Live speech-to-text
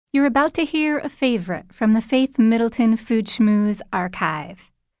You're about to hear a favorite from the Faith Middleton Food Schmooze archive.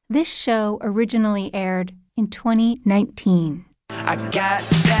 This show originally aired in 2019. I got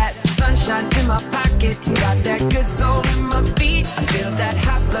that sunshine in my pocket, got that good soul in my feet. I feel that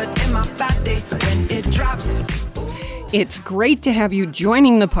hot blood in my body when it drops. It's great to have you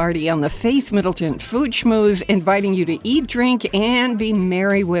joining the party on the Faith Middleton Food Schmooze, inviting you to eat, drink, and be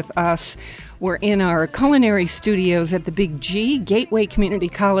merry with us. We're in our culinary studios at the Big G, Gateway Community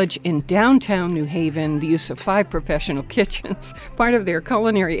College in downtown New Haven, the use of 5 professional kitchens, part of their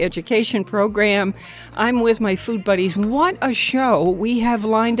culinary education program. I'm with my food buddies. What a show we have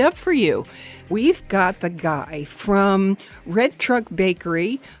lined up for you. We've got the guy from Red Truck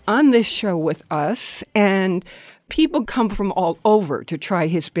Bakery on this show with us, and people come from all over to try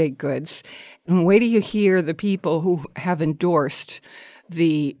his baked goods. And wait till you hear the people who have endorsed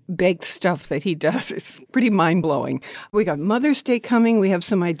the baked stuff that he does. It's pretty mind-blowing. We got Mother's Day coming. We have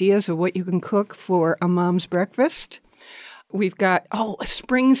some ideas of what you can cook for a mom's breakfast. We've got,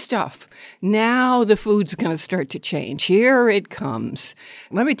 spring stuff. Now the food's going to start to change. Here it comes.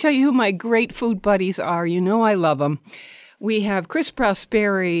 Let me tell you who my great food buddies are. You know I love them. We have Chris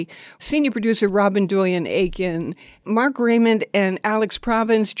Prosperi, senior producer Robin Doyen-Aiken, Mark Raymond, and Alex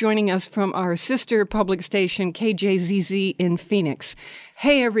Province joining us from our sister public station, KJZZ in Phoenix.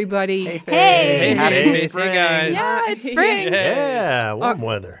 Hey, everybody. Hey. Happy spring. Hey, guys. Yeah, it's spring. Yeah, warm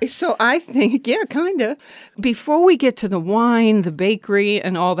weather. So I think, kind of, before we get to the wine, the bakery,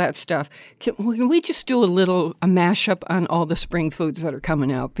 and all that stuff, can we just do a mashup on all the spring foods that are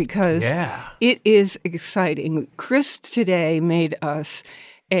coming out? Because it is exciting. Chris today made us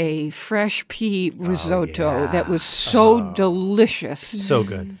a fresh pea risotto that was so delicious. So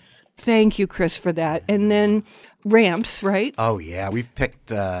good. Thank you, Chris, for that. And then ramps, right? Oh, yeah. We've picked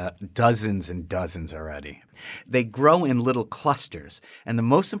dozens and dozens already. They grow in little clusters. And the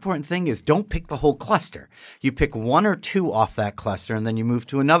most important thing is don't pick the whole cluster. You pick 1 or 2 off that cluster, and then you move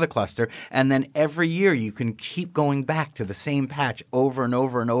to another cluster. And then every year you can keep going back to the same patch over and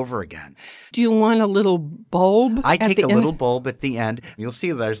over and over again. Do you want a little bulb? I take a little bulb at the end. You'll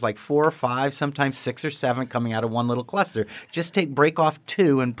see there's like 4 or 5, sometimes 6 or 7 coming out of one little cluster. Just break off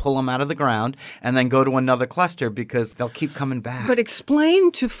 2 and pull them out of the ground, and then go to another cluster because they'll keep coming back. But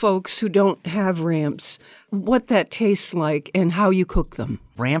explain to folks who don't have ramps what that tastes like and how you cook them.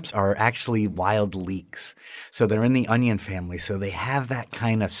 Ramps are actually wild leeks. So they're in the onion family. So they have that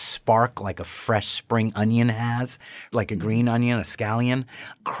kind of spark like a fresh spring onion has, like a green onion, a scallion,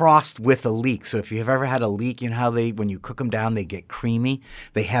 crossed with a leek. So if you've ever had a leek, you know how when you cook them down, they get creamy?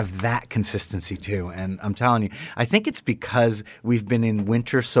 They have that consistency too. And I'm telling you, I think it's because we've been in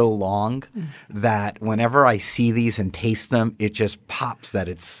winter so long that whenever I see these and taste them, it just pops that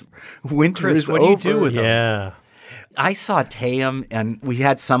it's winter Chris, is what over. do you do with them? Yeah. I saute them, and we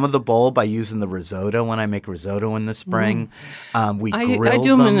had some of the bulb by using the risotto when I make risotto in the spring. We grill them.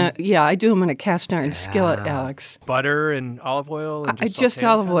 I do them in a cast iron skillet, Alex. Butter and olive oil? And just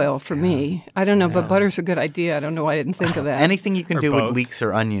olive oil for me. I don't know, but butter's a good idea. I don't know why I didn't think of that. Anything you can do both. with leeks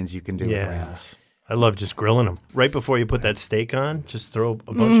or onions, you can do with rams. I love just grilling them. Right before you put that steak on, just throw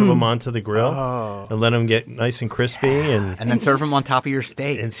a bunch of them onto the grill and let them get nice and crispy. And then serve them on top of your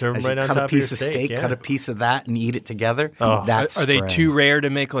steak. And serve them right on top of your steak. Cut a piece of steak, cut a piece of that, and eat it together. That's Are they too rare to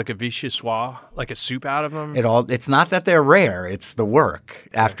make like a vichyssoise, like a soup out of them? It's not that they're rare. It's the work.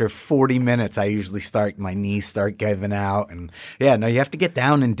 After 40 minutes, I usually my knees start giving out. And you have to get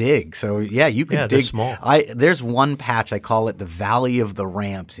down and dig. So you can dig. They're small. There's one patch, I call it the Valley of the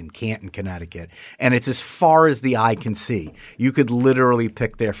Ramps in Canton, Connecticut. And it's as far as the eye can see. You could literally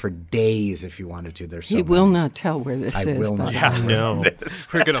pick there for days if you wanted to. There's so He will not tell where this is. I will not. Yeah, no.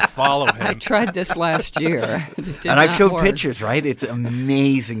 We're going to follow him. I tried this last year. And I've showed pictures, right? It's an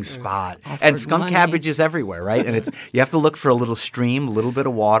amazing spot. And skunk cabbage is everywhere, right? And you have to look for a little stream, a little bit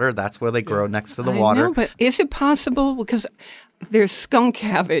of water. That's where they grow next to the water. I know, but is it possible? Because there's skunk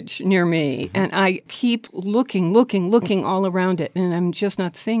cabbage near me, and I keep looking all around it, and I'm just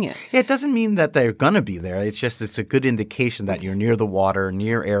not seeing it. Yeah, it doesn't mean that they're going to be there. It's a good indication that you're near the water,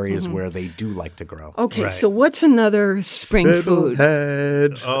 near areas where they do like to grow. Okay, so what's another spring food?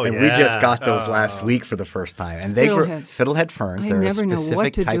 Fiddleheads. Oh, and we just got those last week for the first time. And they grow fiddlehead ferns. They're a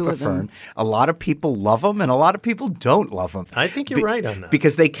specific type of fern. A lot of people love them, and a lot of people don't love them. I think you're right on that.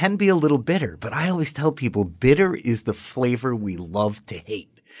 Because they can be a little bitter. But I always tell people bitter is the flavor we love to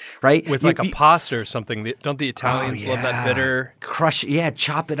hate. right? With like a pasta or something. Don't the Italians love that bitter?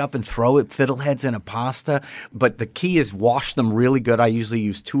 Chop it up and throw it, fiddleheads in a pasta. But the key is wash them really good. I usually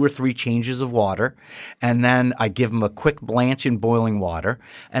use 2 or 3 changes of water, and then I give them a quick blanch in boiling water,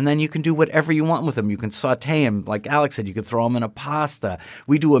 and then you can do whatever you want with them. You can saute them, like Alex said, you could throw them in a pasta.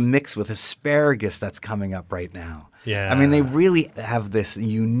 We do a mix with asparagus that's coming up right now. Yeah. I mean, they really have this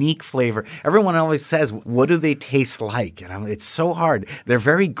unique flavor. Everyone always says, what do they taste like? And it's so hard. They're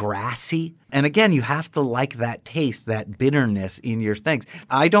very grassy. And again, you have to like that taste, that bitterness in your things.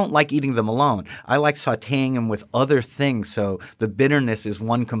 I don't like eating them alone. I like sauteing them with other things. So the bitterness is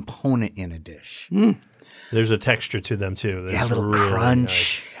one component in a dish. There's a texture to them, too. A little really crunch.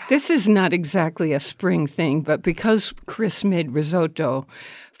 Nice. This is not exactly a spring thing, but because Chris made risotto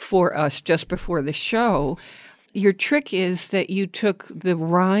for us just before the show, your trick is that you took the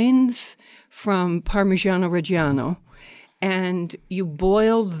rinds from Parmigiano Reggiano and you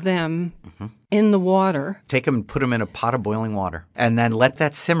boiled them in the water. Take them and put them in a pot of boiling water and then let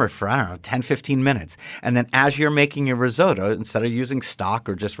that simmer for, 10, 15 minutes. And then as you're making your risotto, instead of using stock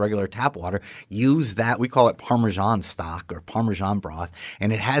or just regular tap water, use that. We call it Parmesan stock or Parmesan broth.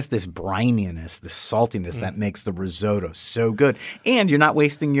 And it has this brininess, this saltiness that makes the risotto so good. And you're not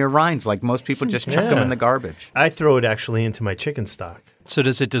wasting your rinds like most people just chuck them in the garbage. I throw it actually into my chicken stock. So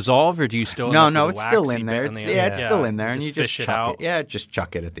does it dissolve, or do you still? No, it's still in there. It's still in there, and you just chuck it. Yeah, just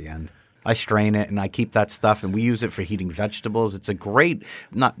chuck it at the end. I strain it, and I keep that stuff, and we use it for heating vegetables. It's a great,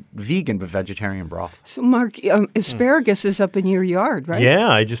 not vegan, but vegetarian broth. So, Mark, asparagus is up in your yard, right?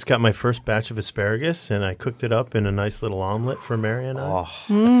 Yeah, I just got my first batch of asparagus, and I cooked it up in a nice little omelet for Mary and I.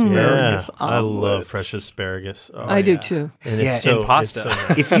 Asparagus I love fresh asparagus. I do, too. And it's in pasta.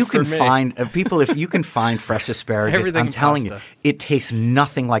 It's if you can find if you can find fresh asparagus, I'm telling you, it tastes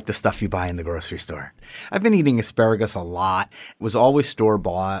nothing like the stuff you buy in the grocery store. I've been eating asparagus a lot. It was always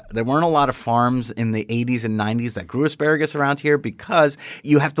store-bought. There weren't a lot of farms in the 80s and 90s that grew asparagus around here because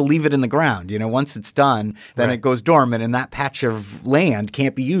you have to leave it in the ground. Once it's done, then it goes dormant, and that patch of land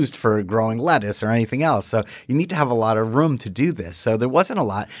can't be used for growing lettuce or anything else. So you need to have a lot of room to do this. So there wasn't a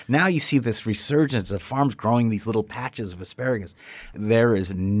lot. Now you see this resurgence of farms growing these little patches of asparagus. There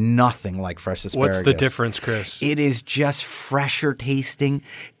is nothing like fresh asparagus. What's the difference, Chris? It is just fresher tasting.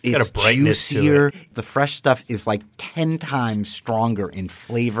 It's got a brightness juicier. to it. The fresh stuff is like 10 times stronger in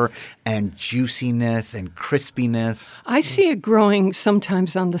flavor and juiciness and crispiness. I see it growing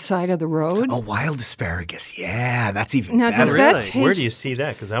sometimes on the side of the road. Oh, wild asparagus. Yeah, that's even Now, better. does that taste... Where do you see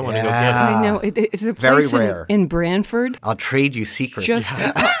that? Because I want to go get it. I know. It's a Very place rare. in Branford. I'll trade you secrets. Look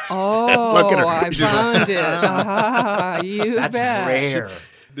at her. I found it. You That's bet. rare.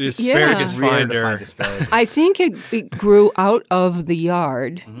 The asparagus Rare to finder. find asparagus. I think it grew out of the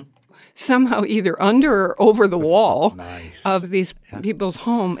yard, somehow either under or over the wall of these people's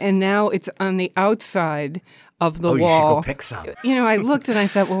home, and now it's on the outside of the wall. You should go pick some. I looked and I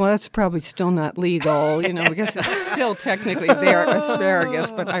thought, well, that's probably still not legal, because it's still technically their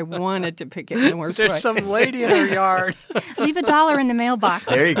asparagus, but I wanted to pick it in the worst way. There's some lady in her yard. Leave $1 in the mailbox.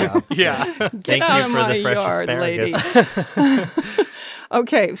 There you go. Yeah. Thank out you of for my the fresh yard, asparagus.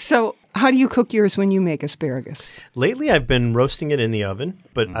 Okay, so how do you cook yours when you make asparagus? Lately, I've been roasting it in the oven,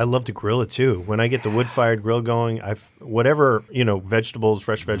 but I love to grill it too. When I get the wood-fired grill going, whatever vegetables,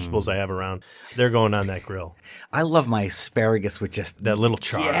 fresh vegetables I have around, they're going on that grill. I love my asparagus with just That little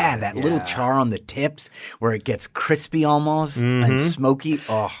char. Yeah, that little char on the tips where it gets crispy almost and smoky.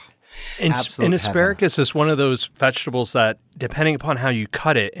 Oh. And Absolute asparagus is one of those vegetables that, depending upon how you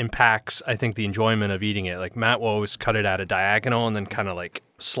cut it, impacts, I think, the enjoyment of eating it. Like Matt will always cut it at a diagonal and then kind of like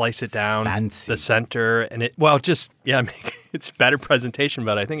slice it down the center. And it's better presentation,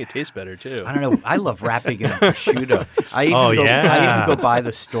 but I think it tastes better too. I don't know. I love wrapping it in prosciutto. I even go buy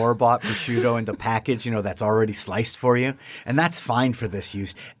the store-bought prosciutto in the package, that's already sliced for you. And that's fine for this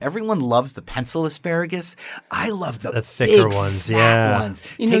use. Everyone loves the pencil asparagus. I love the thicker big, ones, fat ones.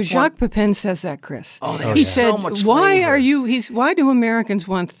 Jacques Pepin says that, Chris. Oh, he so said, much why flavor. why do Americans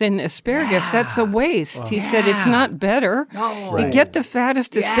want thin asparagus? That's a waste. He said it's not better. No. You get the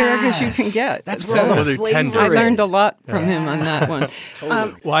fattest asparagus you can get. That's So where all the They're flavor tender. I learned a is. lot from him on that one.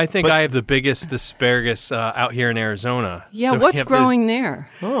 Totally. Well, I think I have the biggest asparagus out here in Arizona. Yeah, So we what's have growing there?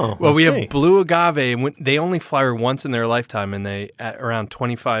 Oh, Well, we see. have blue agave, and they only flower once in their lifetime, and at around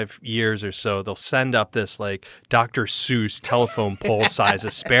 25 years or so, they'll send up this like Dr. Seuss telephone pole size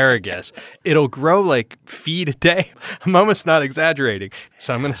asparagus. It'll grow like feet a day. I'm almost not exaggerating,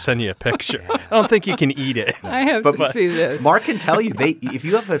 so I'm going to send you a picture. I don't think you can eat it. I have to see this. Mark can tell you, if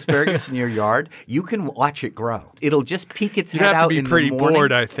you have asparagus in your yard, you can watch it grow. It'll just peek its head out in the morning. You have to be pretty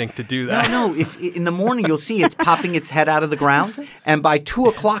bored, I think, to do that. No. If in the morning you'll see it's popping its head out of the ground, and by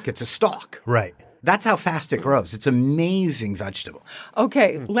 2:00 it's a stalk. Right. That's how fast it grows. It's an amazing vegetable.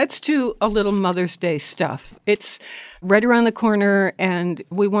 Okay, let's do a little Mother's Day stuff. It's right around the corner, and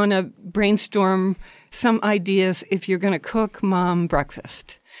we want to brainstorm some ideas if you're going to cook Mom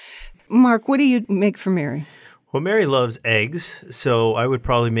breakfast. Mark, what do you make for Mary? Well, Mary loves eggs, so I would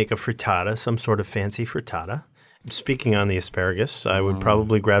probably make a frittata, some sort of fancy frittata. Speaking on the asparagus, I would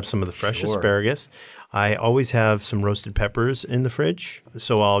probably grab some of the fresh asparagus. I always have some roasted peppers in the fridge,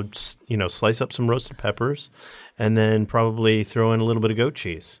 so I'll slice up some roasted peppers and then probably throw in a little bit of goat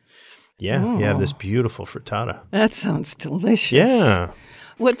cheese. Yeah, you have this beautiful frittata. That sounds delicious. Yeah.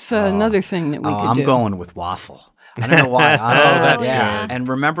 What's another thing that we could do? I'm going with waffle. I don't know why. That's good. And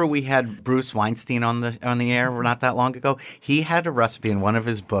remember, we had Bruce Weinstein on the air not that long ago. He had a recipe in one of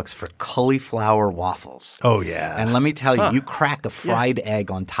his books for cauliflower waffles. Oh, yeah. And let me tell you, you crack a fried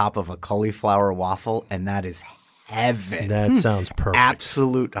egg on top of a cauliflower waffle, and that is heaven. That sounds perfect.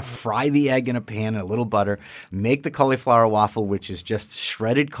 Absolute. Fry the egg in a pan in a little butter. Make the cauliflower waffle, which is just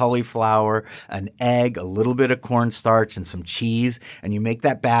shredded cauliflower, an egg, a little bit of cornstarch, and some cheese. And you make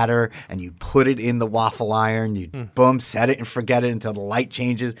that batter, and you put it in the waffle iron. You boom, set it and forget it until the light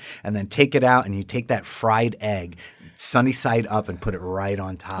changes, and then take it out, and you take that fried egg, sunny side up, and put it right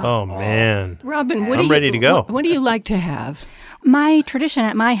on top. Oh, man. Robin, I'm ready to go. What do you like to have? My tradition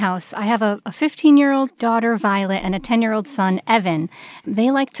at my house, I have a 15-year-old daughter, Violet, and a 10-year-old son, Evan.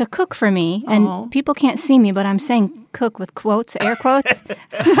 They like to cook for me, and people can't see me, but I'm saying cook with quotes, air quotes.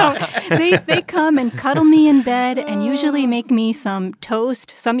 So they come and cuddle me in bed and usually make me some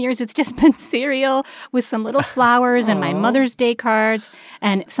toast. Some years it's just been cereal with some little flowers and my Mother's Day cards.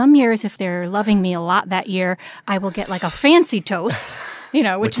 And some years, if they're loving me a lot that year, I will get like a fancy toast. Which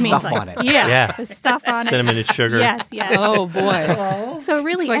with means stuff like, on it. Yeah, with stuff on it. Cinnamon and sugar. Yes. Oh, boy. So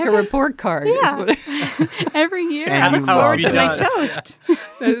really, It's like a report card. Yeah. Every year And I you look forward love to my it. toast.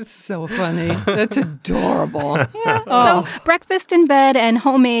 That's so funny. That's adorable. Yeah. So breakfast in bed and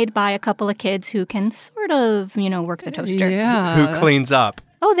homemade by a couple of kids who can sort of, work the toaster. Yeah. Who cleans up?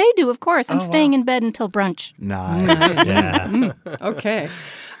 Oh, they do, of course. I'm staying in bed until brunch. Nice. Yeah. Okay.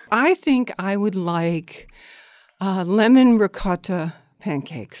 I think I would like lemon ricotta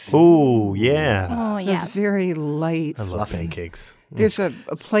pancakes. Oh, yeah. Oh, yeah. It's very light. I love pancakes. There's a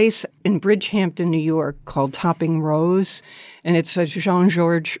place in Bridgehampton, New York called Topping Rose, and it's a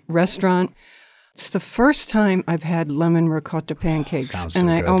Jean-Georges restaurant. It's the first time I've had lemon ricotta pancakes, Sounds so and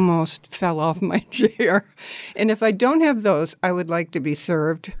I good. almost fell off my chair. And if I don't have those, I would like to be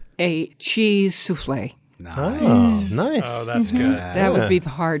served a cheese souffle. Oh, nice. Oh, that's good. That would be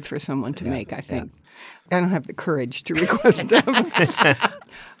hard for someone to make, I think. I don't have the courage to request them.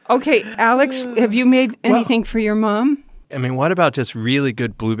 Okay, Alex, have you made anything for your mom? I mean, what about just really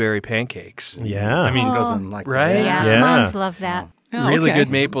good blueberry pancakes? Yeah. I mean, Goes in like right? that. Yeah, Yeah. moms love that. Oh, really okay. good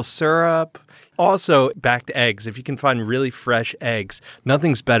maple syrup. Also, back to eggs. If you can find really fresh eggs,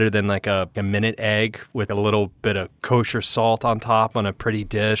 nothing's better than like a minute egg with a little bit of kosher salt on top on a pretty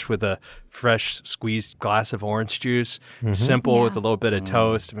dish with a fresh squeezed glass of orange juice. Simple with a little bit of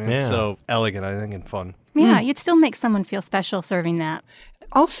toast. I mean, it's Yeah. so elegant, I think, and fun. Yeah, you'd still make someone feel special serving that.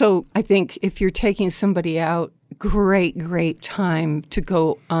 Also, I think if you're taking somebody out, great time to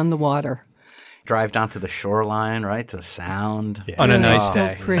go on the water. Drive down to the shoreline, right? To the sound. On a nice So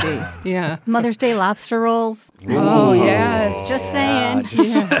day. pretty. Yeah. Mother's Day lobster rolls. Oh, yes. Just saying.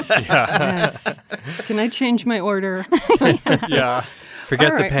 Yes. Can I change my order? Yeah.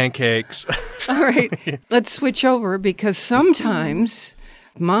 Forget All the right. pancakes. All right. Let's switch over because sometimes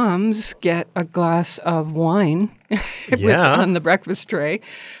moms get a glass of wine on the breakfast tray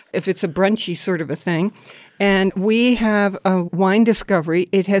if it's a brunchy sort of a thing. And we have a wine discovery.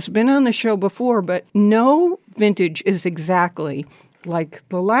 It has been on the show before, but no vintage is exactly like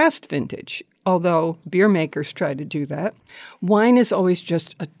the last vintage, although beer makers try to do that. Wine is always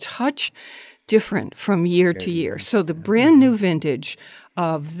just a touch different from year to year. So the brand new vintage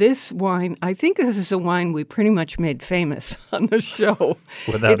of this wine, I think this is a wine we pretty much made famous on the show.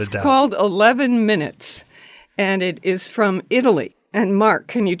 Without a doubt. It's called 11 Minutes, and it is from Italy. And Mark,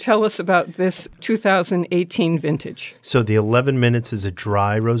 can you tell us about this 2018 vintage? So the 11 Minutes is a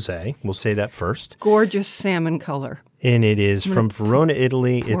dry rosé. We'll say that first. Gorgeous salmon color. And it is from Verona,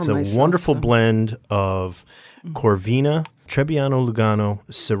 Italy. It's a myself wonderful some. blend of Corvina, Trebbiano, Lugano,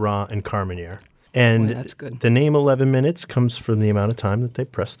 Syrah, and Carmenere. And Boy, that's good. the name 11 minutes comes from the amount of time that they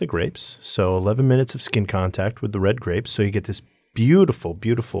press the grapes. So 11 minutes of skin contact with the red grapes. So you get this beautiful,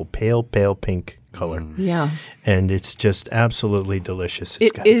 beautiful, pale pink color. Yeah. And it's just absolutely delicious.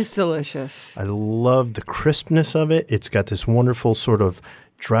 It is delicious. I love the crispness of it. It's got this wonderful sort of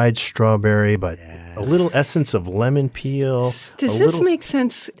dried strawberry, but a little essence of lemon peel. Does this make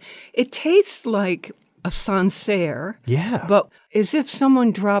sense? It tastes like a Sancerre. Yeah. But as if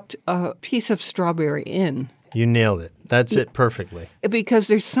someone dropped a piece of strawberry in. You nailed it. That's it perfectly. Because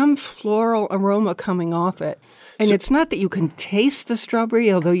there's some floral aroma coming off it. And it's not that you can taste the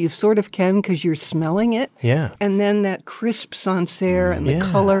strawberry, although you sort of can because you're smelling it. Yeah. And then that crisp Sancerre and the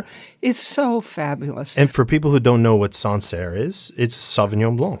color is so fabulous. And for people who don't know what Sancerre is, it's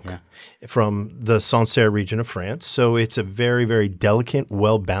Sauvignon Blanc from the Sancerre region of France. So it's a very, very delicate,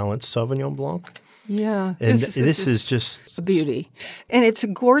 well-balanced Sauvignon Blanc. Yeah. And this is just a beauty. And it's a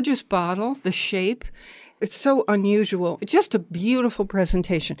gorgeous bottle, the shape. It's so unusual. It's just a beautiful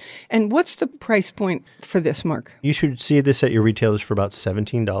presentation. And what's the price point for this, Mark? You should see this at your retailers for about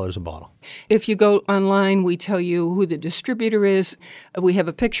 $17 a bottle. If you go online, we tell you who the distributor is. We have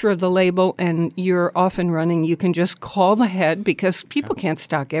a picture of the label, and you're off and running. You can just call the head because people can't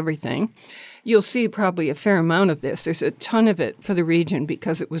stock everything. You'll see probably a fair amount of this. There's a ton of it for the region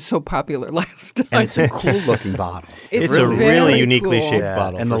because it was so popular last time. And it's a cool-looking bottle. It's a really uniquely shaped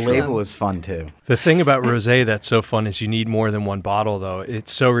bottle. And the label is fun, too. The thing about rosé that's so fun is you need more than one bottle, though.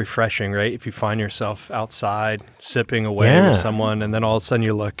 It's so refreshing, right? If you find yourself outside sipping away with someone, and then all of a sudden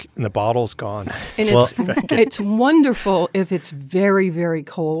you look and the bottle's gone. And it's wonderful if it's very, very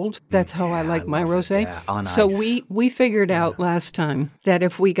cold. That's how I like my rosé. Yeah, on so ice. we figured out last time that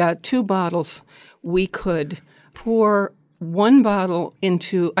if we got 2 bottles, we could pour 1 bottle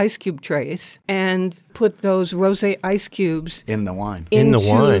into ice cube trays and put those rosé ice cubes in the wine. Into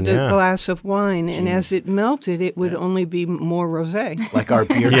the glass of wine. And as it melted, it would only be more rosé. Like our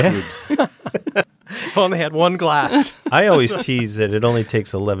beer cubes. If only had 1 glass. I always tease that it only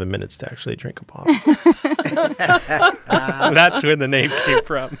takes 11 minutes to actually drink a bottle. That's where the name came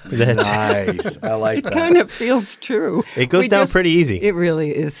from. Nice. I like that. It kind of feels true. It goes down pretty easy. It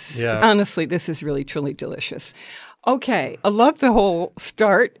really is. Yeah. Honestly, this is really, truly delicious. Okay, I love the whole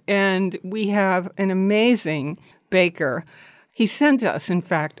start, and we have an amazing baker. He sent us, in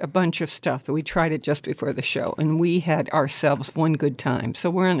fact, a bunch of stuff. We tried it just before the show, and we had ourselves one good time.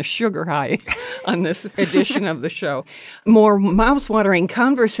 So we're on a sugar high on this edition of the show. More mouth-watering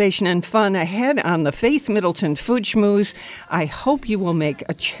conversation and fun ahead on the Faith Middleton Food Schmooze. I hope you will make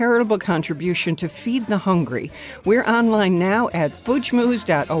a charitable contribution to feed the hungry. We're online now at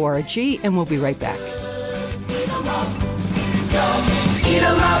foodschmooze.org, and we'll be right back. Eat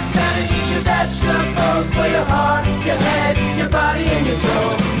 'em up and eat your vegetables for your heart, your head, your body, and your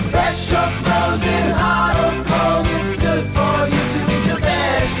soul. Fresh or frozen, hot or cold, it's good for you to eat your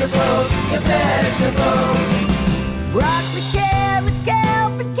vegetables, your vegetables. Broccoli, carrots,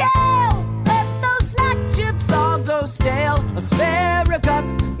 kelp, and kale. Let those snack chips all go stale. Asparagus,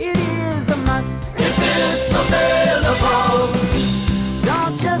 it is a must if it's available.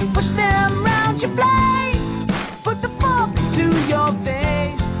 Don't just push them round your plate. Put the fork to your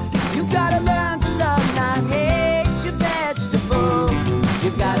face. You gotta learn to love, not hate your vegetables.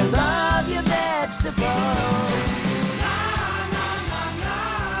 You gotta love your vegetables.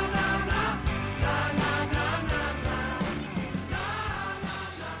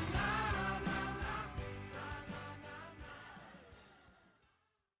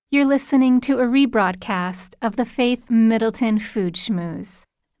 You're listening to a rebroadcast of the Faith Middleton Food Schmooze.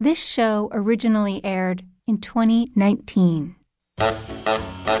 This show originally aired in 2019.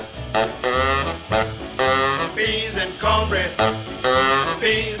 Beans and cornbread.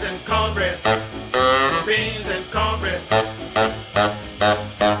 Beans and cornbread. Beans and cornbread.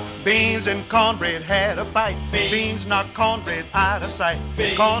 Beans and cornbread had a fight. Beans knocked cornbread out of sight.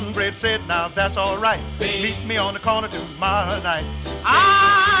 Cornbread said, now that's all right. Meet me on the corner tomorrow night.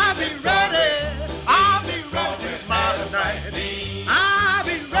 I'll be ready. I'll be ready tomorrow night. I'll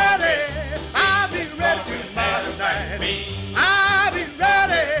be ready. I'll be ready tomorrow night. I'll be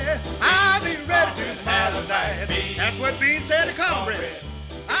ready. I'll be ready tomorrow night. That's what Beans said to cornbread.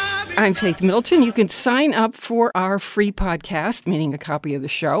 I'm Faith Middleton. You can sign up for our free podcast, meaning a copy of the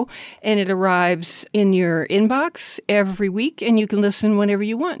show, and it arrives in your inbox every week, and you can listen whenever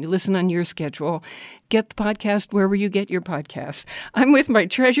you want. You listen on your schedule. Get the podcast wherever you get your podcasts. I'm with my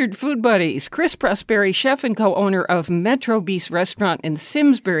treasured food buddies, Chris Prosperi, chef and co-owner of Metro Beast Restaurant in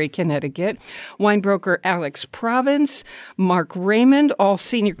Simsbury, Connecticut, wine broker Alex Province, Mark Raymond, all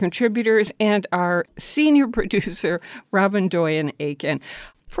senior contributors, and our senior producer, Robin Doyen-Aiken.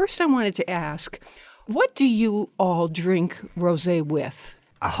 First, I wanted to ask, what do you all drink rosé with?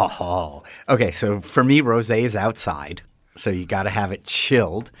 Oh, okay. So for me, rosé is outside. So you got to have it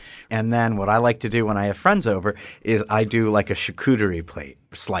chilled. And then what I like to do when I have friends over is I do like a charcuterie plate.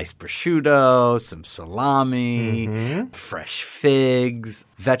 Sliced prosciutto, some salami, fresh figs,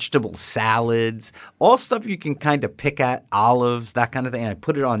 vegetable salads, all stuff you can kind of pick at, olives, that kind of thing. And I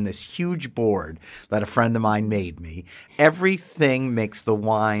put it on this huge board that a friend of mine made me. Everything makes the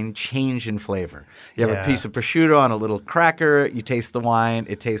wine change in flavor. You have a piece of prosciutto on a little cracker, you taste the wine,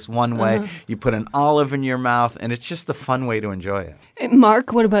 it tastes one way. You put an olive in your mouth, and it's just a fun way to enjoy it. Hey,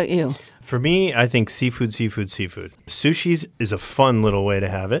 Mark, what about you? For me, I think seafood. Sushi is a fun little way to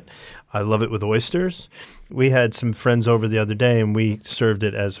have it. I love it with oysters. We had some friends over the other day, and we served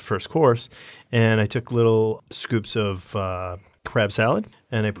it as a first course. And I took little scoops of crab salad,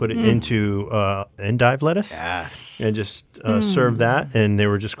 and I put it into endive lettuce. Yes. And just served that. And they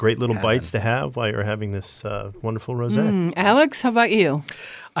were just great little bites to have while you're having this wonderful rosé. Alex, how about you?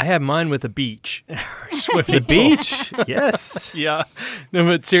 I have mine with a beach. The beach? Yes. Yeah. No,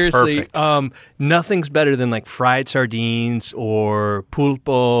 but seriously, Perfect. Nothing's better than like fried sardines or pulpo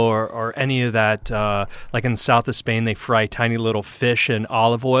or any of that. Like in the south of Spain, they fry tiny little fish in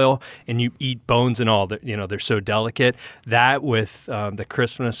olive oil, and you eat bones and all. They're so delicate. That with the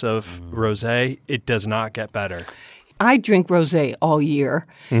crispness of rosé, it does not get better. I drink rosé all year.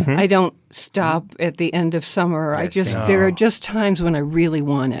 I don't stop at the end of summer. There are just times when I really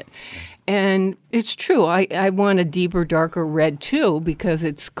want it. And it's true. I want a deeper, darker red too because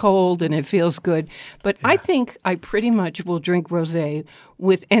it's cold and it feels good. But I think I pretty much will drink rosé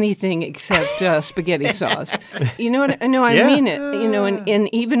with anything except spaghetti sauce. You know what? No, I mean it. And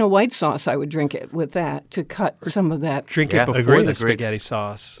even a white sauce, I would drink it with that to cut some of that. Drink it before the spaghetti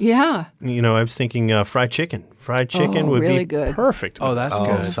sauce. Yeah. I was thinking fried chicken. Fried chicken would really be good. Perfect. Oh, that's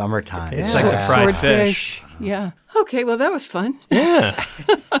good. Summertime. It's like the fried fish. Yeah. Okay, well, that was fun. Yeah.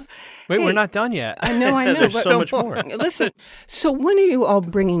 Wait, we're not done yet. I know. There's but so much more. Listen, so when are you all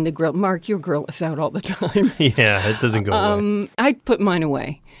bringing the grill? Mark, your grill is out all the time. Yeah, it doesn't go away. I put mine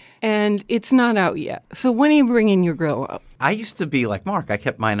away, and it's not out yet. So when are you bringing your grill up? I used to be like Mark. I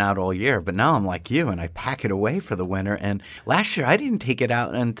kept mine out all year, but now I'm like you, and I pack it away for the winter. And last year, I didn't take it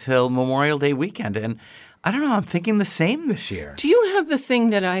out until Memorial Day weekend, and I don't know. I'm thinking the same this year. Do you have the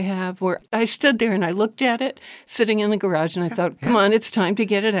thing that I have where I stood there and I looked at it sitting in the garage and I thought, come on, it's time to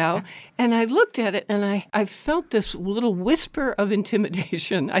get it out. And I looked at it and I felt this little whisper of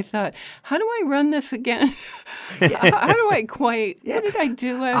intimidation. I thought, how do I run this again? How do I quite, what did I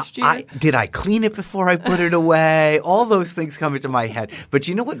do last year? Did I clean it before I put it away? All those things come into my head. But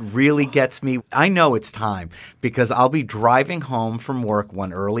you know what really gets me? I know it's time because I'll be driving home from work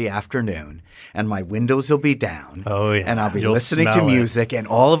one early afternoon and my windows will be down. Oh, yeah. And I'll be You'll listening to smell it. music, and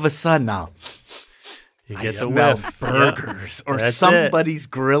all of a sudden I smell burgers or somebody's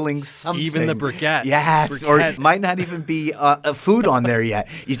grilling something. Even the briquette. Yes, or it might not even be a food on there yet.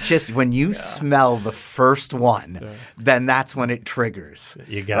 It's just when you smell the first one, then that's when it triggers.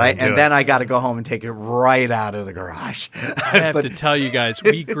 You got right, to and then I got to go home and take it right out of the garage. I have to tell you guys,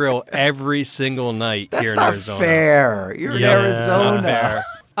 we grill every single night here in That's Arizona. not fair. You're in Arizona. Not fair.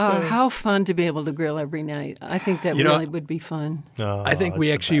 How fun to be able to grill every night. I think that really would be fun. I think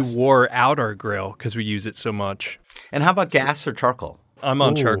we actually wore out our grill because we use it so much. And how about gas or charcoal? I'm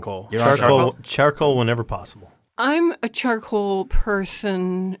on charcoal. You're on charcoal? Charcoal whenever possible. I'm a charcoal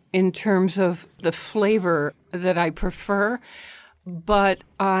person in terms of the flavor that I prefer, but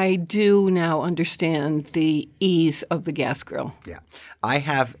I do now understand the ease of the gas grill. Yeah. I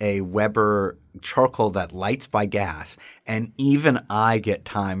have a Weber charcoal that lights by gas, and even I get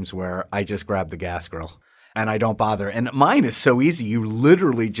times where I just grab the gas grill and I don't bother. And mine is so easy. You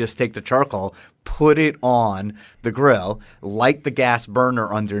literally just take the charcoal, put it on the grill, light the gas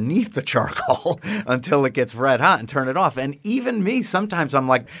burner underneath the charcoal until it gets red hot and turn it off. And even me, sometimes I'm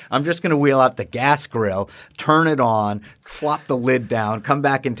like, I'm just going to wheel out the gas grill, turn it on, flop the lid down, come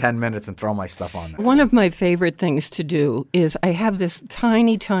back in 10 minutes and throw my stuff on there. One of my favorite things to do is I have this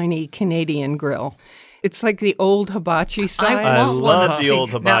tiny, tiny Canadian grill. It's like the old hibachi size. I love the old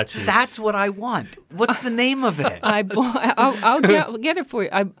hibachis. Now, that's what I want. What's the name of it? I'll get it for you.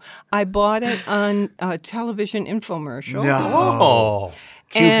 I bought it on a television infomercial. Oh,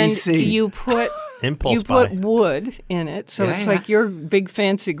 And QVC. you put Impulse put buy. wood in it, so it's like your big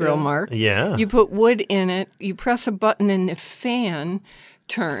fancy grill, Mark. Yeah. You put wood in it. You press a button, and the fan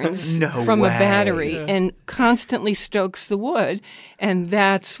turns No from way. a battery and constantly stokes the wood, and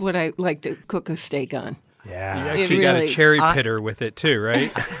that's what I like to cook a steak on. Yeah. You actually got a cherry pitter with it too,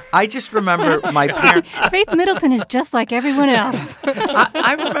 right? I just remember my parents. Faith Middleton is just like everyone else.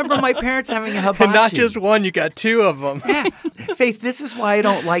 I remember my parents having a hibachi. And not just one, you got two of them. Yeah. Faith, this is why I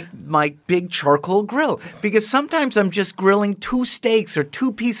don't like my big charcoal grill, because sometimes I'm just grilling 2 steaks or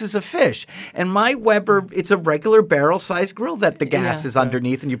 2 pieces of fish. And my Weber, it's a regular barrel-sized grill that the gas is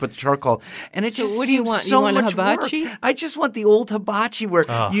underneath and you put the charcoal. And it just what do you seems want? so You want a much hibachi? work. I just want the old hibachi where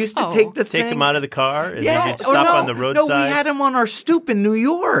you used to take the thing. Take them out of the car and Yeah. then you'd stop on the roadside. No, we had them on our stoop in New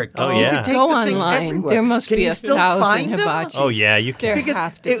York. Oh, You yeah. could take Go the thing online. everywhere. There must Can be you 1,000 them? hibachis. Oh, yeah, you can. There Because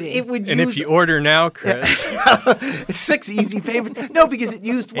have to be. it would And use if you order now, Chris, 6 easy favors. No, because it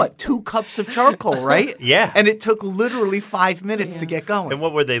used, 2 cups of charcoal, right? Yeah. And it took literally 5 minutes to get going. And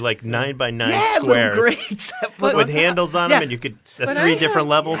what were they, like 9 by 9 little squares? grates. With handles on them, and you could But 3 I different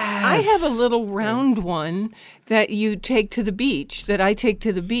levels. I have a little round one that you take to the beach, that I take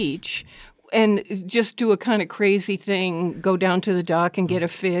to the beach, and just do a kind of crazy thing, go down to the dock and get a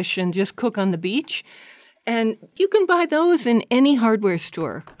fish and just cook on the beach. And you can buy those in any hardware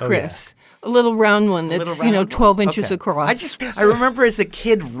store, Chris. A little round one that's, 12 inches across. I remember as a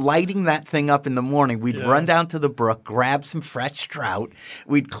kid lighting that thing up in the morning. We'd run down to the brook, grab some fresh trout.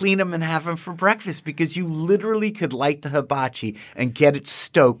 We'd clean them and have them for breakfast because you literally could light the hibachi and get it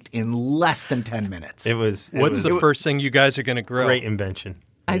stoked in less than 10 minutes. what's the first thing you guys are going to grill? Great invention.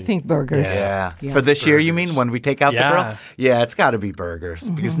 I think burgers. Yeah. For this year, you mean, when we take out the Yeah. grill? Yeah, it's got to be burgers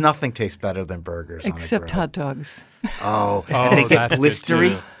because nothing tastes better than burgers on a Except grill. hot dogs. Oh, and they get that's good,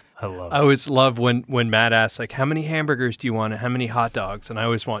 blistery. too. I love I it. always love when Matt asks, like, how many hamburgers do you want and how many hot dogs? And I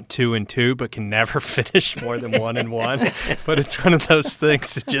always want 2 and 2, but can never finish more than 1 and 1. But it's one of those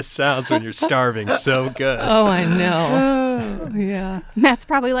things that just sounds when you're starving so good. Oh, I know. Yeah. Matt's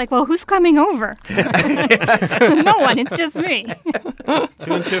probably like, well, who's coming over? No one. It's just me.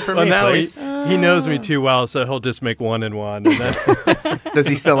 2 and 2 for Well, me, now please. he knows me too well, so he'll just make 1 and 1. And then, Does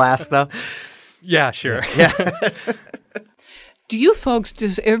he still ask, though? yeah, sure. Do you folks,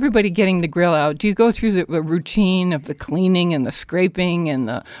 does everybody getting the grill out, do you go through the routine of the cleaning and the scraping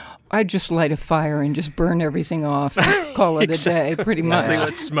and I just light a fire and just burn everything off and call it a day, pretty much. See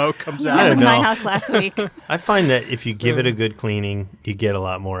what smoke comes That out. was know. my house last week. I find that if you give it a good cleaning, you get a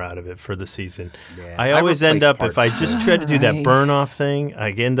lot more out of it for the season. Yeah. I I always end replace up, if I parts. just try to do that Right. burn off thing,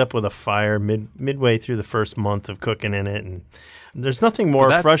 I end up with a fire midway through the first month of cooking in it. And there's nothing more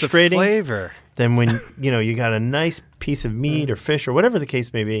That's frustrating the flavor. than when you got a nice piece of meat or fish or whatever the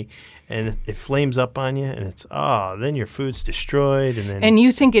case may be, and it flames up on you, and it's then your food's destroyed, and then And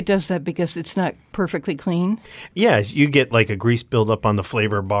you think it does that because it's not perfectly clean? yeah, you get like a grease buildup on the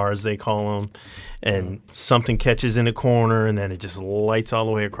flavor bars, they call them, and something catches in a corner, and then it just lights all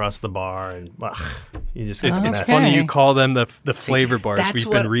the way across the bar, and you just get a It's mess. funny you call them the flavor bars. that's We've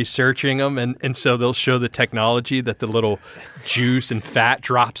what- been researching them, and so they'll show the technology that the little juice and fat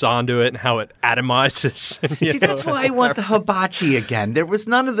drops onto it and how it atomizes. See, that's why I want the hibachi again. There was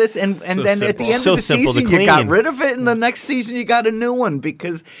none of this, and So then at the simple. end So of the simple to season, you got clean. rid of it, and the next season you got a new one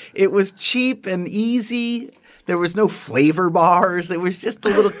because it was cheap and easy. There was no flavor bars. It was just a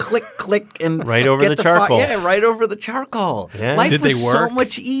little click, and Right over get the charcoal. Yeah, right over the charcoal. Yeah. Life Did they was so work?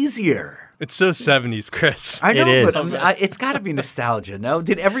 much easier. It's so 70s, Chris. I know, It but is. it's got to be nostalgia, no?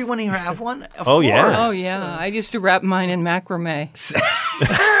 Did everyone here have one? Of Oh, yeah. course. Oh, yeah. I used to wrap mine in macrame.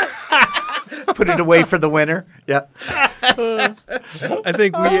 Put it away for the winter. Yeah. I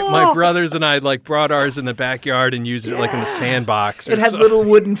think my brothers and I brought ours in the backyard and used it like in the sandbox. It had little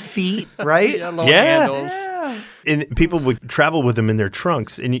wooden feet, right? little Yeah. handles. And people would travel with them in their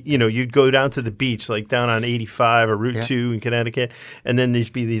trunks, and you'd go down to the beach, like down on 85 or Route 2 in Connecticut, and then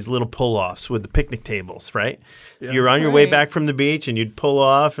there'd be these little pull-offs with the picnic tables, right? You're on your way Right. back from the beach, and you'd pull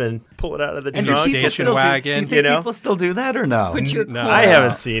off and pull it out of the And do trunk. people station still wagon, do you think you know? people still do that or no? Put your No. corn, I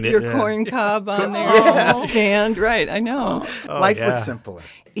haven't seen it. your Yeah. corn cob on there. Stand. Right. I know. Life yeah. was simpler.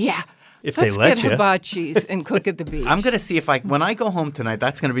 Yeah. If they Let's let get you. hibachis and cook at the beach. I'm going to see if when I go home tonight,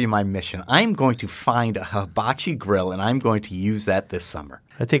 that's going to be my mission. I'm going to find a hibachi grill, and I'm going to use that this summer.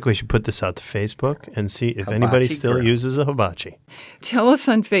 I think we should put this out to Facebook and see if anybody Hibachi still grill. uses a hibachi. Tell us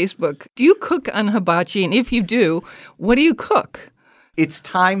on Facebook, do you cook on hibachi? And if you do, what do you cook? It's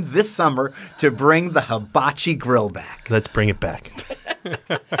time this summer to bring the hibachi grill back. Let's bring it back.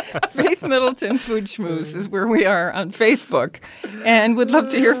 Faith Middleton Food Schmooze is where we are on Facebook. And would love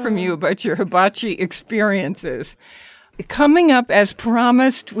to hear from you about your hibachi experiences. Coming up, as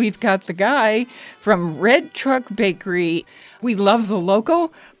promised, we've got the guy from Red Truck Bakery. We love the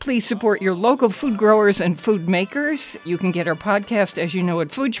local. Please support your local food growers and food makers. You can get our podcast, as you know, at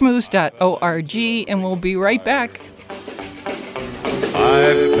foodschmooze.org, and we'll be right back.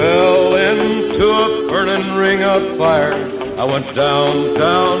 I fell Then to a burning ring of fire I went down,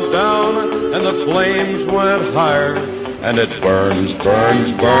 down, down, and the flames went higher, and it burns,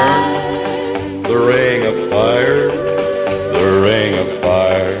 burns, burns, the ring of fire, the ring of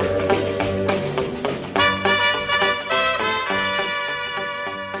fire.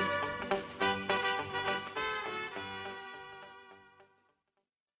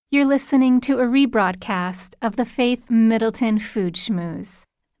 You're listening to a rebroadcast of the Faith Middleton Food Schmooze.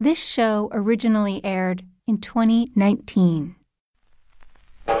 This show originally aired in 2019.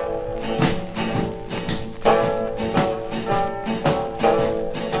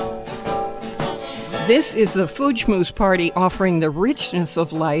 This is the Food Schmooze Party, offering the richness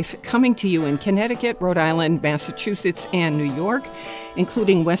of life, coming to you in Connecticut, Rhode Island, Massachusetts, and New York,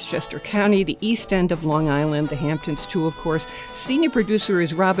 including Westchester County, the East End of Long Island, the Hamptons too, of course. Senior producer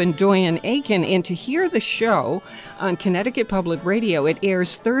is Robin Doyen-Aiken, and to hear the show on Connecticut Public Radio, it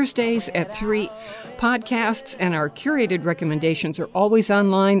airs Thursdays at 3. Podcasts and our curated recommendations are always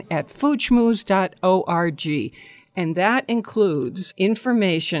online at foodschmooze.org. And that includes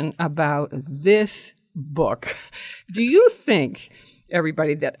information about this book. Do you think,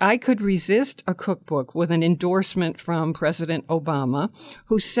 everybody, that I could resist a cookbook with an endorsement from President Obama,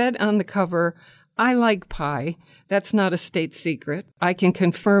 who said on the cover, "I like pie. That's not a state secret. I can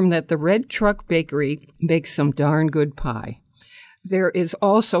confirm that the Red Truck Bakery makes some darn good pie." There is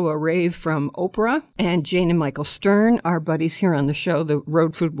also a rave from Oprah and Jane and Michael Stern, our buddies here on the show, the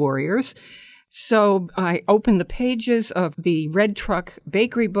Road Food Warriors. So I opened the pages of the Red Truck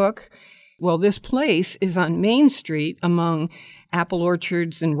Bakery book. Well, this place is on Main Street among apple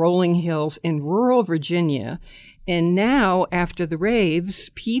orchards and rolling hills in rural Virginia. And now, after the raves,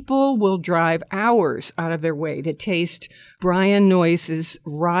 people will drive hours out of their way to taste Brian Noyce's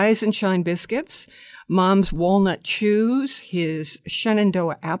Rise and Shine biscuits, Mom's Walnut Chews, his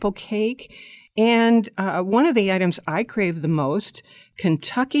Shenandoah apple cake, and one of the items I crave the most,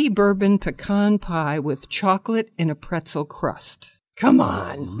 Kentucky bourbon pecan pie with chocolate and a pretzel crust. Come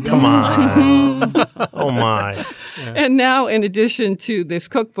on. Come on. Oh, my. Yeah. And now, in addition to this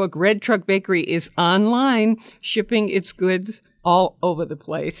cookbook, Red Truck Bakery is online, shipping its goods all over the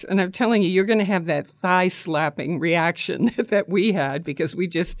place. And I'm telling you, you're going to have that thigh-slapping reaction that we had because we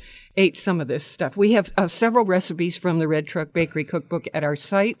just ate some of this stuff. We have several recipes from the Red Truck Bakery cookbook at our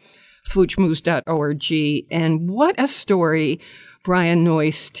site, foodschmooze.org. And what a story Brian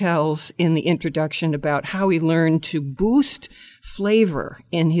Noyce tells in the introduction about how he learned to boost flavor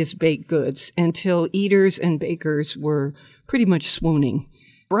in his baked goods until eaters and bakers were pretty much swooning.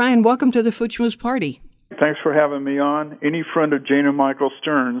 Brian, welcome to the Food Schmooze Party. Thanks for having me on. Any friend of Jane and Michael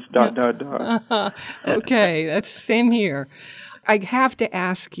Stern's, ... Okay, that's same here. I have to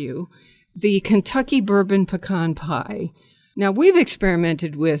ask you, the Kentucky bourbon pecan pie. Now, we've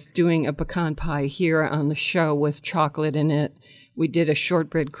experimented with doing a pecan pie here on the show with chocolate in it. We did a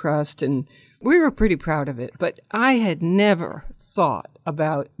shortbread crust, and we were pretty proud of it. But I had never thought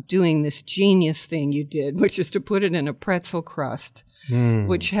about doing this genius thing you did, which is to put it in a pretzel crust,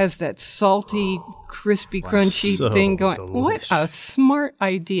 which has that salty, crispy, crunchy thing going. Delicious. What a smart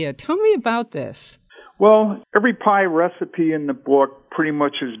idea. Tell me about this. Well, every pie recipe in the book pretty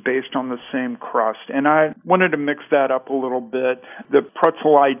much is based on the same crust, and I wanted to mix that up a little bit. The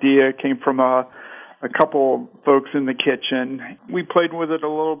pretzel idea came from a couple folks in the kitchen. We played with it a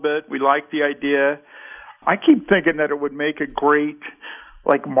little bit. We liked the idea. I keep thinking that it would make a great,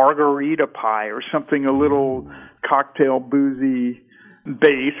 like, margarita pie or something a little cocktail boozy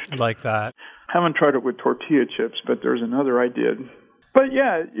based. I like that. Haven't tried it with tortilla chips, but there's another idea. But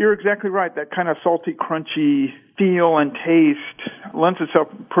yeah, you're exactly right. That kind of salty, crunchy feel and taste lends itself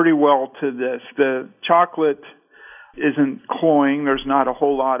pretty well to this. The chocolate isn't cloying. There's not a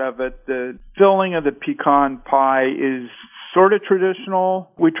whole lot of it. The filling of the pecan pie is sort of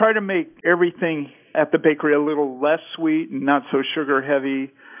traditional. We try to make everything at the bakery a little less sweet and not so sugar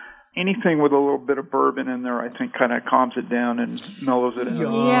heavy. Anything with a little bit of bourbon in there, I think, kind of calms it down and mellows it in.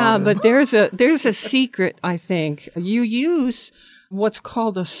 Yeah, but there's a secret, I think. You use what's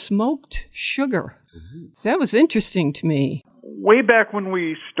called a smoked sugar. That was interesting to me. Way back when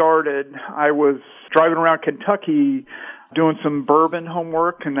we started, I was driving around Kentucky doing some bourbon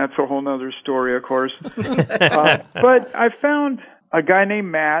homework, and that's a whole other story, of course. But I found a guy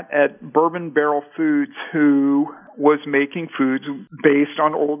named Matt at Bourbon Barrel Foods who was making foods based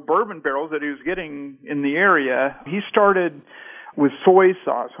on old bourbon barrels that he was getting in the area. He started with soy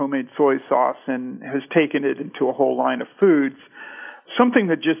sauce, homemade soy sauce, and has taken it into a whole line of foods. Something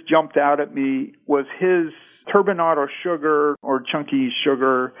that just jumped out at me was his turbinado sugar or chunky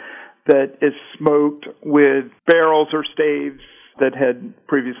sugar that is smoked with barrels or staves that had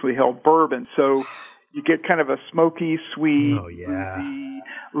previously held bourbon. So you get kind of a smoky, sweet, boozy,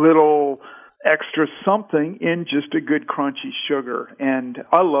 little extra something in just a good crunchy sugar. And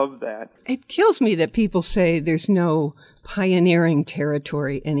I love that. It kills me that people say there's no pioneering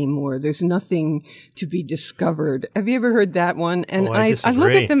territory anymore. There's nothing to be discovered. Have you ever heard that one? And I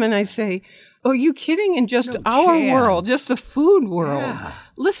look at them and I say, oh, you kidding? In just our world, just the food world. Yeah.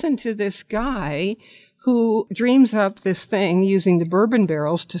 Listen to this guy who dreams up this thing using the bourbon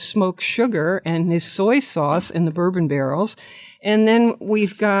barrels to smoke sugar and his soy sauce in the bourbon barrels. And then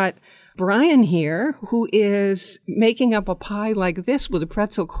we've got Brian here, who is making up a pie like this with a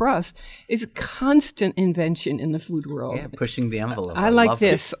pretzel crust, is a constant invention in the food world. Yeah, pushing the envelope. I like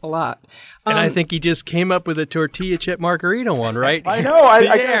this a lot. And I think he just came up with a tortilla chip margarita one, right? I know. I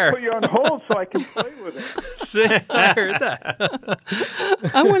got to put you on hold so I can play with it. See, I heard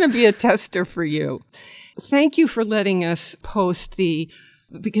that. I want to be a tester for you. Thank you for letting us post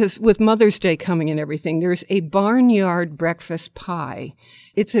because with Mother's Day coming and everything, there's a barnyard breakfast pie.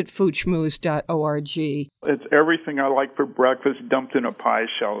 It's at foodschmooze.org. It's everything I like for breakfast dumped in a pie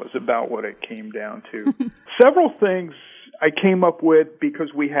shell is about what it came down to. Several things I came up with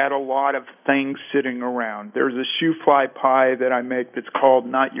because we had a lot of things sitting around. There's a shoe fly pie that I make that's called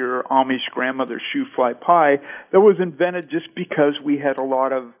Not Your Amish Grandmother's Shoe Fly Pie that was invented just because we had a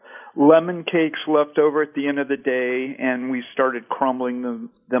lot of lemon cakes left over at the end of the day, and we started crumbling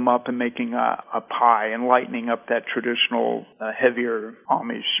them up and making a pie and lightening up that traditional heavier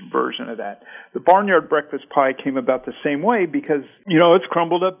Amish version of that. The barnyard breakfast pie came about the same way because, it's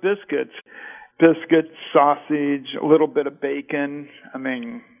crumbled up biscuits, sausage, a little bit of bacon.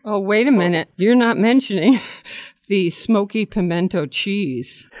 Oh, wait a minute. You're not mentioning the smoky pimento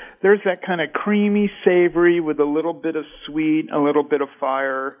cheese. There's that kind of creamy, savory with a little bit of sweet, a little bit of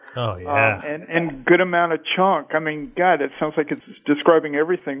fire. Oh, yeah. And good amount of chunk. God, it sounds like it's describing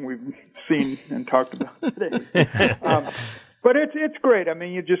everything we've seen and talked about today. But it's great.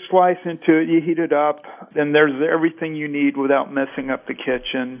 You just slice into it, you heat it up, and there's everything you need without messing up the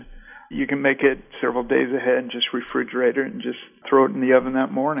kitchen. You can make it several days ahead and just refrigerate it and just throw it in the oven that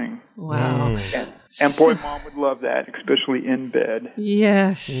morning. Wow. And boy, Mom would love that, especially in bed.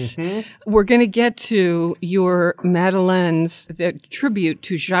 Yes. Mm-hmm. We're going to get to your Madeleines, the tribute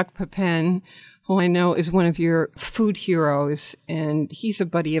to Jacques Pepin, who I know is one of your food heroes, and he's a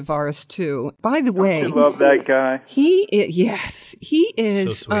buddy of ours, too. By the way, I love that guy. He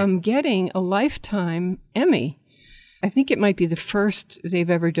is so getting a Lifetime Emmy. I think it might be the first they've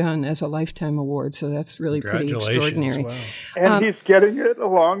ever done as a Lifetime Award, so that's really pretty extraordinary. Wow. And he's getting it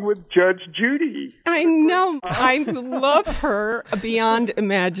along with Judge Judy. I know. I love her beyond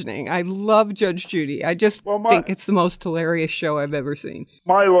imagining. I love Judge Judy. I just think it's the most hilarious show I've ever seen.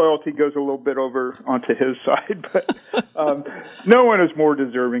 My loyalty goes a little bit over onto his side, but no one is more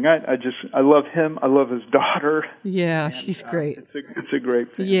deserving. I love him. I love his daughter. Yeah, she's great. It's a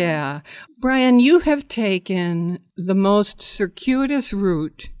great family. Yeah. Brian, you have taken the most circuitous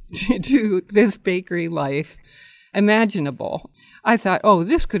route to this bakery life imaginable. I thought,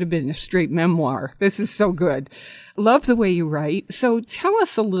 this could have been a straight memoir. This is so good. Love the way you write. So tell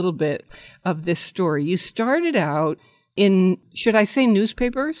us a little bit of this story. You started out in, should I say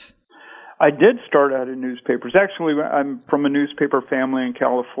newspapers? I did start out in newspapers. Actually, I'm from a newspaper family in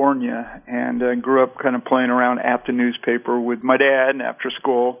California, and I grew up kind of playing around at the newspaper with my dad after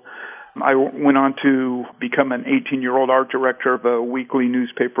school. I went on to become an 18-year-old art director of a weekly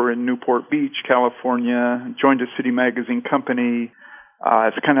newspaper in Newport Beach, California, joined a city magazine company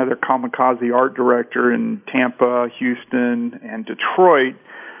as kind of their kamikaze art director in Tampa, Houston, and Detroit,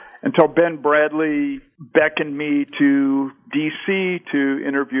 until Ben Bradley beckoned me to D.C. to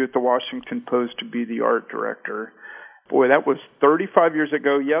interview at the Washington Post to be the art director. Boy, that was 35 years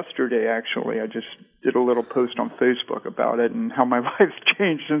ago yesterday, actually. I just did a little post on Facebook about it and how my life's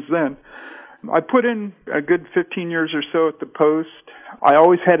changed since then. I put in a good 15 years or so at the Post. I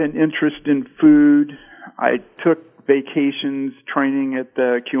always had an interest in food. I took vacations training at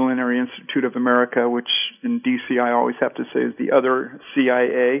the Culinary Institute of America, which in D.C. I always have to say is the other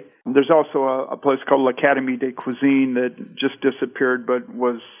CIA. There's also a place called l'Académie des Cuisines that just disappeared but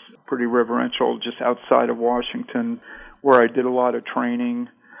was pretty reverential just outside of Washington, where I did a lot of training.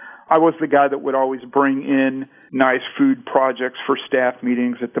 I was the guy that would always bring in nice food projects for staff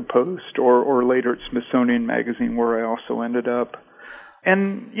meetings at the Post or later at Smithsonian Magazine, where I also ended up.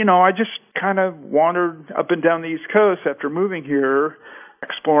 And, I just kind of wandered up and down the East Coast after moving here,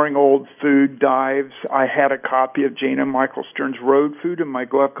 exploring old food dives. I had a copy of Jane and Michael Stern's Road Food in my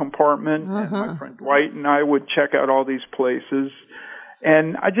glove compartment, and my friend Dwight and I would check out all these places.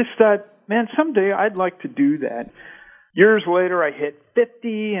 And I just thought, man, someday I'd like to do that. Years later, I hit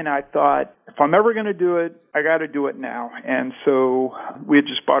 50, and I thought, if I'm ever going to do it, I got to do it now. And so we had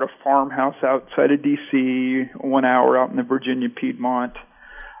just bought a farmhouse outside of D.C., 1 hour out in the Virginia Piedmont.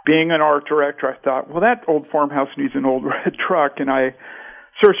 Being an art director, I thought, well, that old farmhouse needs an old red truck. And I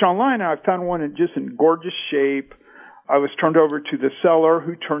searched online, and I found one in gorgeous shape. I was turned over to the seller,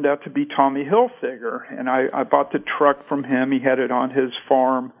 who turned out to be Tommy Hilfiger. And I bought the truck from him. He had it on his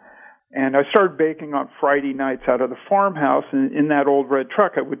farm. And I started baking on Friday nights out of the farmhouse, and in that old red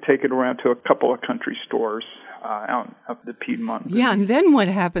truck, I would take it around to a couple of country stores out of the Piedmont. Yeah, and then what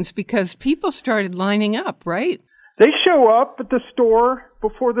happens? Because people started lining up, right? They show up at the store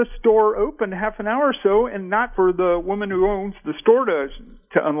before the store opened, half an hour or so, and not for the woman who owns the store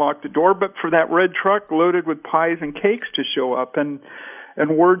to unlock the door, but for that red truck loaded with pies and cakes to show up, and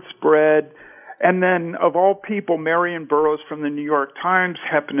word spread. And then, of all people, Marion Burroughs from the New York Times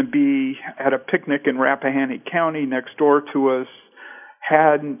happened to be at a picnic in Rappahannock County next door to us,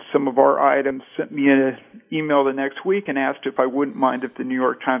 had some of our items, sent me an email the next week and asked if I wouldn't mind if the New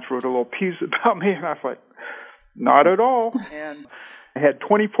York Times wrote a little piece about me. And I was like, not at all. And I had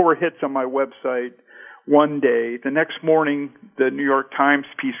 24 hits on my website one day. The next morning, the New York Times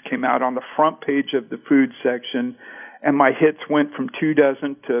piece came out on the front page of the food section, and my hits went from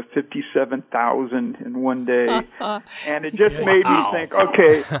 24 to 57,000 in one day. And it just made me think,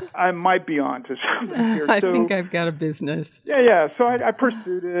 okay, I might be on to something here. I think I've got a business. Yeah. So I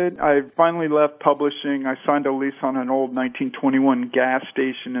pursued it. I finally left publishing. I signed a lease on an old 1921 gas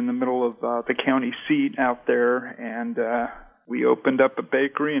station in the middle of the county seat out there. And we opened up a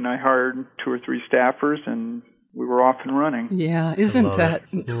bakery, and I hired 2 or 3 staffers, and we were off and running. Yeah, isn't that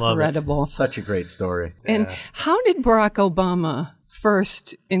incredible? Such a great story. And how did Barack Obama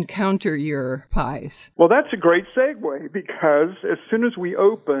first encounter your pies? Well, that's a great segue, because as soon as we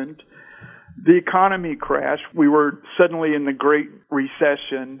opened, the economy crashed. We were suddenly in the Great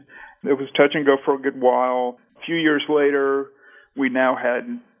Recession. It was touch and go for a good while. A few years later, we now had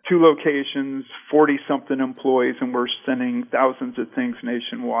 2 locations, 40-something employees, and we're sending thousands of things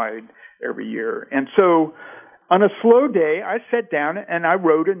nationwide every year. And so on a slow day, I sat down and I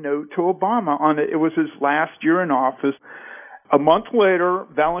wrote a note to Obama on it. It was his last year in office. A month later,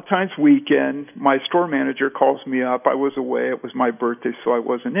 Valentine's weekend, my store manager calls me up. I was away. It was my birthday, so I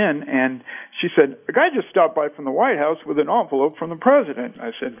wasn't in. And she said, a guy just stopped by from the White House with an envelope from the president.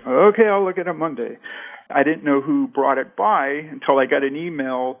 I said, okay, I'll look at it Monday. I didn't know who brought it by until I got an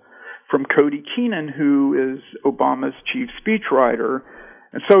email from Cody Keenan, who is Obama's chief speechwriter.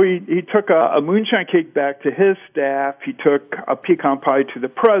 And so he took a moonshine cake back to his staff. He took a pecan pie to the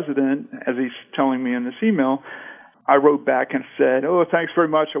president, as he's telling me in this email. I wrote back and said, oh, thanks very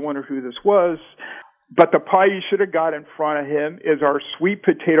much. I wonder who this was. But the pie you should have got in front of him is our sweet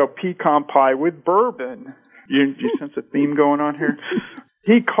potato pecan pie with bourbon. You sense a theme going on here?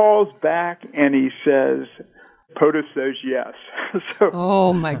 He calls back and he says, POTUS says yes. So,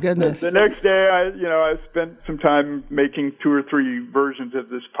 oh my goodness! The next day, I spent some time making 2 or 3 versions of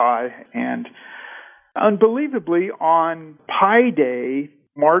this pie, and unbelievably, on Pie Day,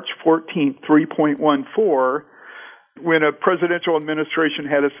 March 14th, 3.14, when a presidential administration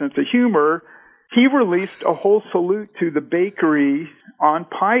had a sense of humor, he released a whole salute to the bakery on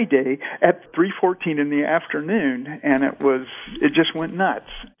Pie Day at 3:14 in the afternoon, and it just went nuts.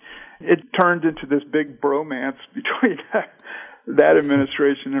 It turned into this big bromance between that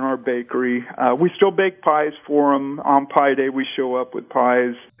administration and our bakery. We still bake pies for them. On Pie Day, we show up with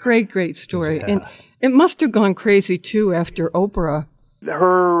pies. Great story. Yeah. And it must have gone crazy, too, after Oprah.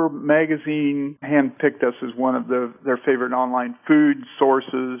 Her magazine handpicked us as one of their favorite online food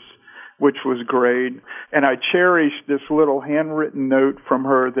sources, which was great. And I cherish this little handwritten note from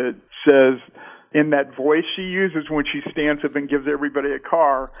her that says, in that voice she uses when she stands up and gives everybody a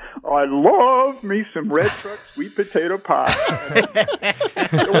car, I love me some red truck sweet potato pie.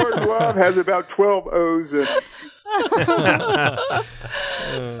 The word love has about 12 O's in it.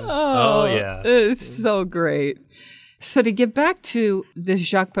 Oh, yeah. It's so great. So to get back to the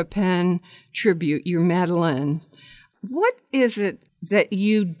Jacques Pepin tribute, your Madeleine, what is it that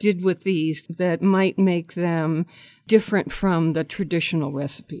you did with these that might make them different from the traditional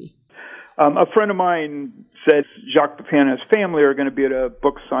recipe? A friend of mine said Jacques Pepin and his family are going to be at a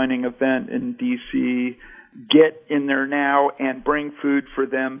book signing event in D.C. Get in there now and bring food for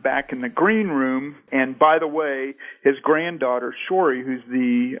them back in the green room. And by the way, his granddaughter, Shori, who's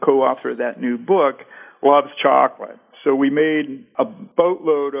the co-author of that new book, loves chocolate. So we made a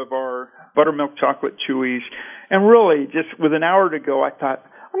boatload of our buttermilk chocolate chewies. And really, just with an hour to go, I thought,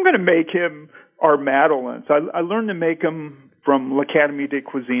 I'm going to make him our Madeleines. I learned to make them from l'Académie de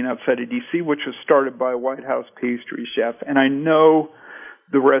Cuisine outside of D.C., which was started by a White House pastry chef. And I know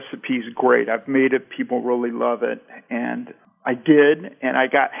the recipe's great. I've made it. People really love it. And I did, and I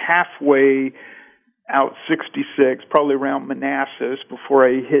got halfway out 66, probably around Manassas, before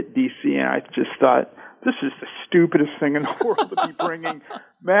I hit D.C., and I just thought, this is the stupidest thing in the world to be bringing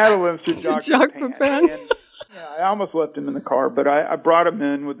madeleines to Jacques Pepin. And, I almost left him in the car, but I brought him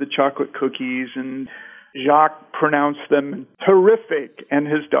in with the chocolate cookies, and Jacques pronounced them terrific, and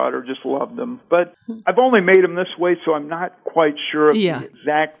his daughter just loved them. But I've only made them this way, so I'm not quite sure of the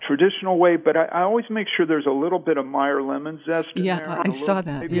exact traditional way, but I always make sure there's a little bit of Meyer lemon zest in there. I saw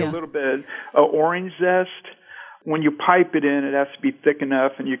that. Maybe a little bit of orange zest. When you pipe it in, it has to be thick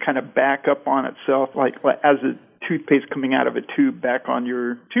enough, and you kind of back up on itself, like as a toothpaste coming out of a tube back on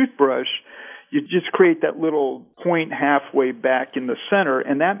your toothbrush. You just create that little point halfway back in the center,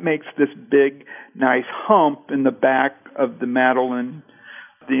 and that makes this big, nice hump in the back of the madeleine,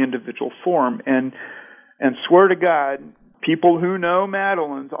 the individual form. And swear to God, people who know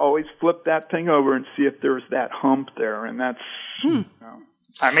madeleines always flip that thing over and see if there's that hump there, and that's...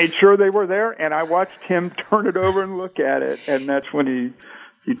 I made sure they were there, and I watched him turn it over and look at it, and that's when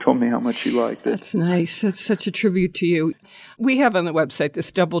he told me how much he liked it. That's nice. That's such a tribute to you. We have on the website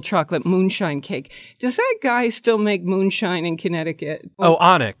this double chocolate moonshine cake. Does that guy still make moonshine in Connecticut? Oh,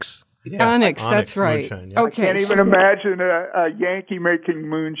 Onyx. Yeah. Onyx, that's right. Moonshine, yeah. Okay, I can't even imagine a Yankee making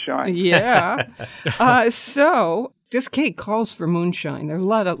moonshine. Yeah. So this cake calls for moonshine. There's a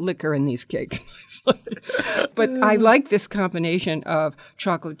lot of liquor in these cakes. But I like this combination of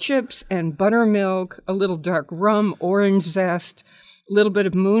chocolate chips and buttermilk, a little dark rum, orange zest, a little bit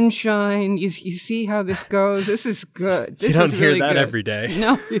of moonshine. You see how this goes? This is good. This you don't is hear really that good. every day.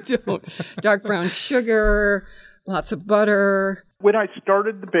 No, you don't. Dark brown sugar, lots of butter. When I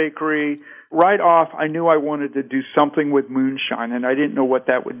started the bakery, right off, I knew I wanted to do something with moonshine, and I didn't know what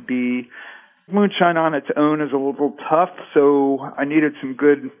that would be. Moonshine on its own is a little tough, so I needed some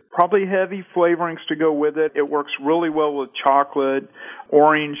good, probably heavy flavorings to go with it. It works really well with chocolate.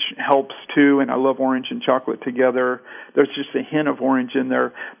 Orange helps too, and I love orange and chocolate together. There's just a hint of orange in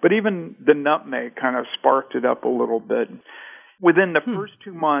there. But even the nutmeg kind of sparked it up a little bit. Within the first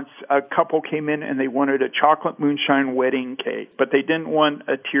 2 months, a couple came in and they wanted a chocolate moonshine wedding cake, but they didn't want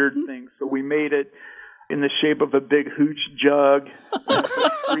a tiered thing, so we made it in the shape of a big hooch jug,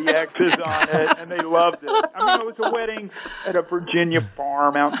 3 X's on it, and they loved it. I mean, it was a wedding at a Virginia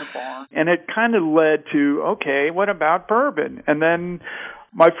farm out in the barn, and it kind of led to, okay, what about bourbon? And then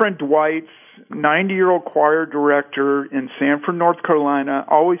my friend Dwight's 90-year-old choir director in Sanford, North Carolina,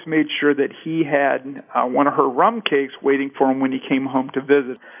 always made sure that he had one of her rum cakes waiting for him when he came home to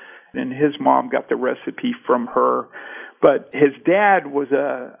visit, and his mom got the recipe from her. But his dad was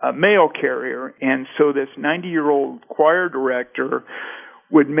a mail carrier, and so this 90-year-old choir director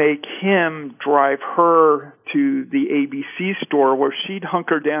would make him drive her to the ABC store where she'd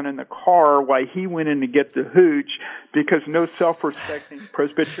hunker down in the car while he went in to get the hooch, because no self-respecting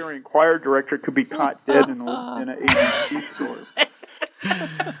Presbyterian choir director could be caught dead in an ABC store.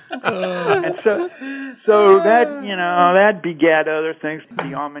 And so that, that begat other things.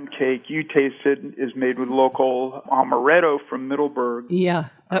 The almond cake you tasted is made with local amaretto from Middleburg. Yeah,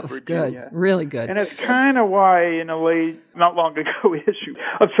 that was Virginia. Good. Really good. And it's kind of why in a not long ago issue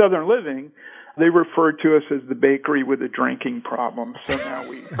of Southern Living, they referred to us as the bakery with a drinking problem. So now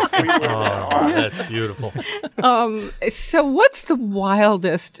we that's beautiful. So what's the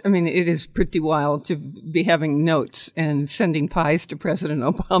wildest? I mean, it is pretty wild to be having notes and sending pies to President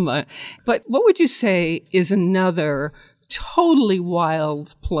Obama. But what would you say is another totally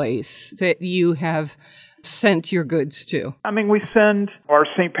wild place that you have sent your goods to? I mean, we send our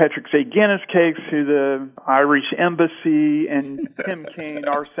St. Patrick's Day Guinness cakes to the Irish Embassy, and Tim Kaine,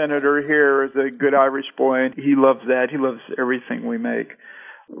 our senator here, is a good Irish boy, and he loves that. He loves everything we make.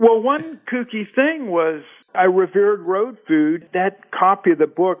 Well, one kooky thing was I revered road food. That copy of the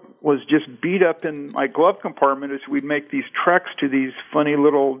book was just beat up in my glove compartment as we'd make these treks to these funny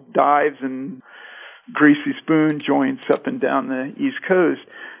little dives and greasy spoon joints up and down the East Coast.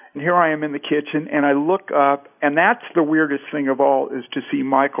 And here I am in the kitchen, and I look up, and that's the weirdest thing of all, is to see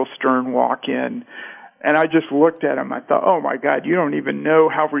Michael Stern walk in. And I just looked at him. I thought, oh, my God, you don't even know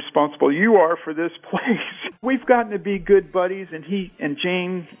how responsible you are for this place. We've gotten to be good buddies, and he and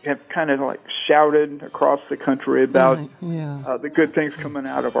Jane have kind of like shouted across the country about the good things coming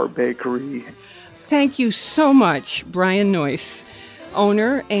out of our bakery. Thank you so much, Brian Noyce,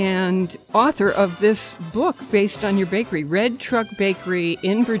 owner and author of this book based on your bakery, Red Truck Bakery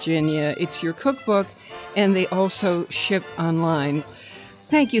in Virginia. It's your cookbook, and they also ship online.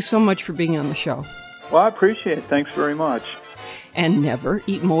 Thank you so much for being on the show. Well, I appreciate it. Thanks very much. and never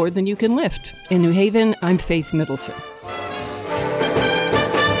eat more than you can lift. In New Haven, I'm Faith Middleton.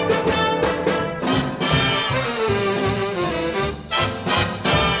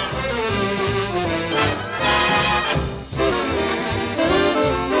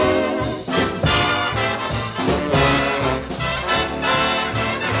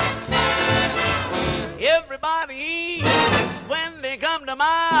 Everybody eats when they come to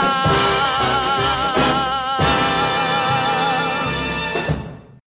mind.